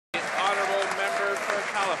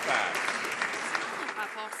Halifax.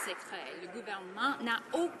 Rapport secret, le gouvernement n'a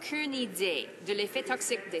aucune idée de l'effet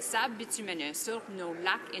toxique des sables bitumineux sur nos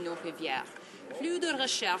lacs et nos rivières. Plus de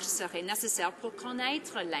recherches seraient nécessaires pour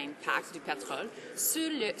connaître l'impact du pétrole sur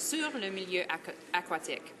le milieu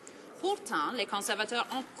aquatique. Pourtant, les conservateurs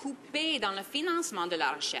ont coupé dans le financement de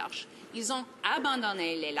la recherche. Ils ont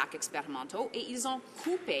abandonné les lacs expérimentaux et ils ont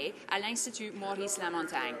coupé à l'Institut Maurice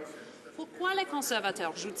Lamontagne. Pourquoi les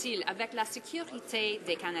conservateurs jouent-ils avec la sécurité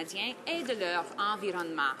des Canadiens et de leur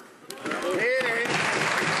environnement?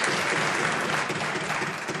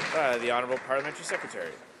 The Honourable Parliamentary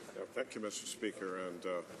Secretary. Thank you, Mr. Speaker, and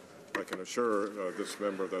I can assure this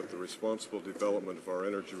member that the responsible development of our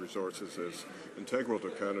energy resources is integral to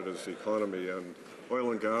Canada's economy, and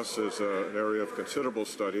oil and gas is an area of considerable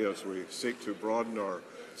study as we seek to broaden our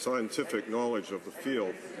scientific knowledge of the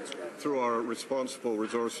field. Through our Responsible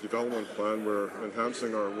Resource Development Plan, we're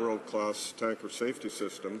enhancing our world-class tanker safety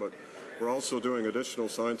system, but we're also doing additional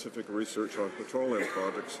scientific research on petroleum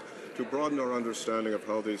products to broaden our understanding of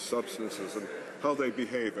how these substances and how they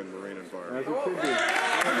behave in marine environments.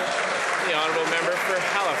 The Honourable Member for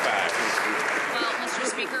Halifax. Well, Mr.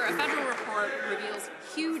 Speaker, a federal report reveals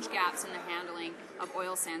huge gaps in the handling of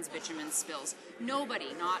oil sands bitumen spills.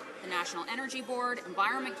 Nobody, not the National Energy Board,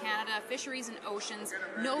 Environment Canada, Fisheries and Oceans,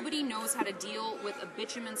 nobody knows how to deal with a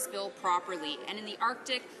bitumen spill properly. And in the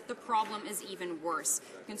Arctic, the problem is even worse.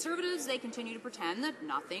 Conservatives, they continue to pretend that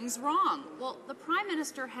nothing's wrong. Well, the Prime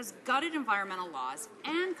Minister has gutted environmental laws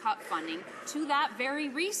and cut funding to that very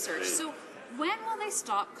research. So when will they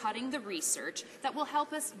stop cutting the research that will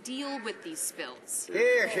help us deal with these spills?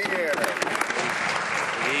 Hear, hear.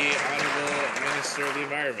 The Honourable Minister of the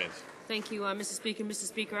Environment. Thank you, Mr. Speaker. Mr.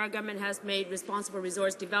 Speaker, our government has made responsible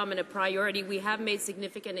resource development a priority. We have made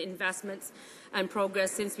significant investments and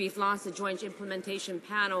progress since we've launched the Joint Implementation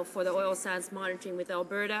Panel for the oil sands monitoring with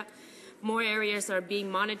Alberta. More areas are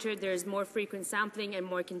being monitored, there is more frequent sampling, and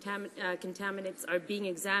more contaminants are being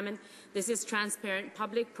examined. This is a transparent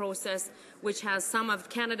public process which has some of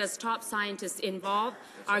Canada's top scientists involved.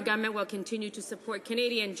 Our government will continue to support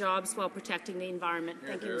Canadian jobs while protecting the environment.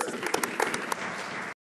 Thank you, Mr. Speaker.